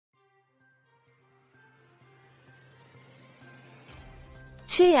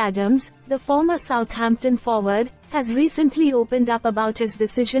Che Adams, the former Southampton forward, has recently opened up about his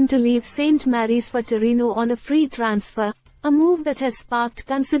decision to leave St. Mary's for Torino on a free transfer, a move that has sparked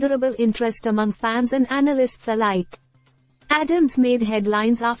considerable interest among fans and analysts alike. Adams made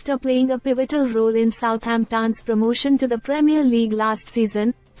headlines after playing a pivotal role in Southampton's promotion to the Premier League last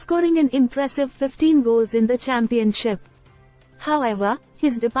season, scoring an impressive 15 goals in the championship. However,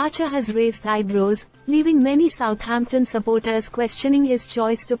 his departure has raised eyebrows, leaving many Southampton supporters questioning his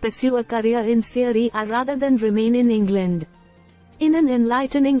choice to pursue a career in Serie A rather than remain in England. In an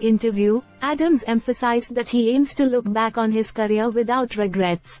enlightening interview, Adams emphasized that he aims to look back on his career without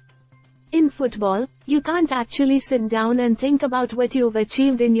regrets. In football, you can't actually sit down and think about what you've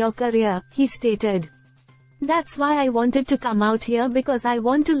achieved in your career, he stated. That's why I wanted to come out here, because I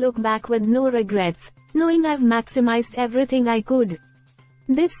want to look back with no regrets, knowing I've maximized everything I could.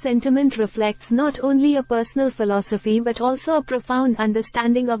 This sentiment reflects not only a personal philosophy but also a profound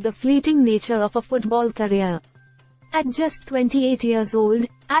understanding of the fleeting nature of a football career. At just 28 years old,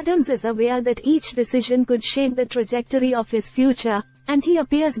 Adams is aware that each decision could shape the trajectory of his future, and he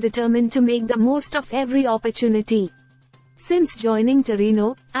appears determined to make the most of every opportunity. Since joining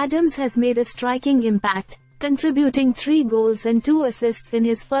Torino, Adams has made a striking impact, contributing 3 goals and 2 assists in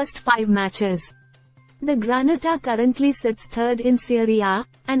his first 5 matches. The Granata currently sits third in Serie A,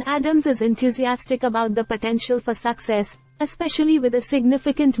 and Adams is enthusiastic about the potential for success, especially with a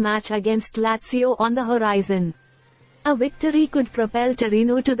significant match against Lazio on the horizon. A victory could propel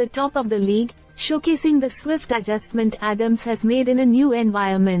Torino to the top of the league, showcasing the swift adjustment Adams has made in a new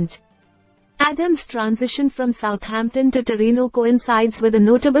environment. Adams' transition from Southampton to Torino coincides with a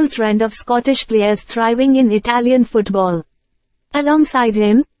notable trend of Scottish players thriving in Italian football. Alongside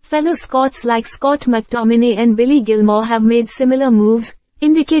him, fellow Scots like Scott McTominay and Billy Gilmour have made similar moves,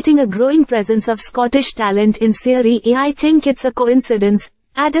 indicating a growing presence of Scottish talent in Serie A. I think it's a coincidence,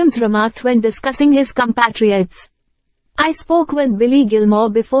 Adams remarked when discussing his compatriots. I spoke with Billy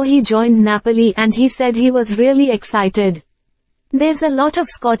Gilmour before he joined Napoli and he said he was really excited. There's a lot of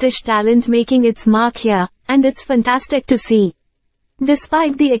Scottish talent making its mark here, and it's fantastic to see.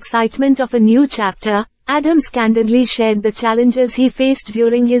 Despite the excitement of a new chapter, Adams candidly shared the challenges he faced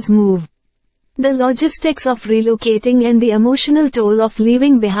during his move. The logistics of relocating and the emotional toll of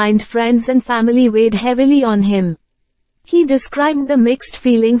leaving behind friends and family weighed heavily on him. He described the mixed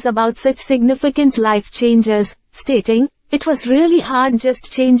feelings about such significant life changes, stating, "It was really hard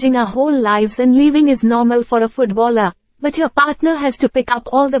just changing our whole lives and leaving is normal for a footballer, but your partner has to pick up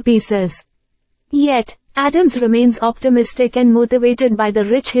all the pieces." Yet, Adams remains optimistic and motivated by the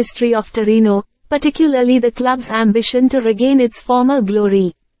rich history of Torino, particularly the club's ambition to regain its former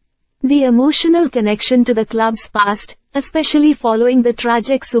glory. The emotional connection to the club's past, especially following the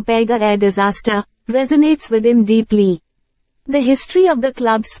tragic Superga air disaster, resonates with him deeply. The history of the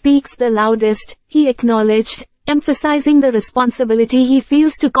club speaks the loudest, he acknowledged, emphasizing the responsibility he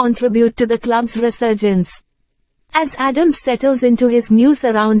feels to contribute to the club's resurgence. As Adams settles into his new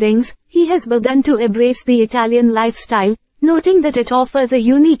surroundings, he has begun to embrace the Italian lifestyle, noting that it offers a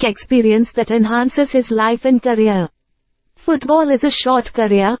unique experience that enhances his life and career. Football is a short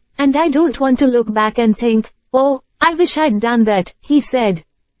career, and I don't want to look back and think, "Oh, I wish I'd done that," he said.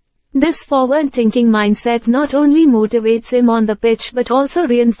 This forward-thinking mindset not only motivates him on the pitch but also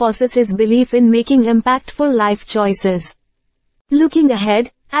reinforces his belief in making impactful life choices. Looking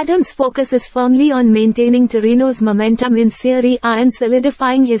ahead, Adams' focus is firmly on maintaining Torino's momentum in Serie A and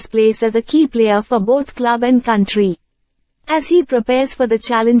solidifying his place as a key player for both club and country. As he prepares for the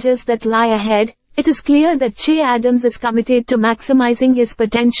challenges that lie ahead, it is clear that Che Adams is committed to maximizing his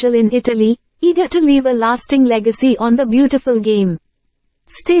potential in Italy, eager to leave a lasting legacy on the beautiful game.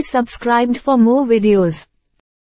 Stay subscribed for more videos.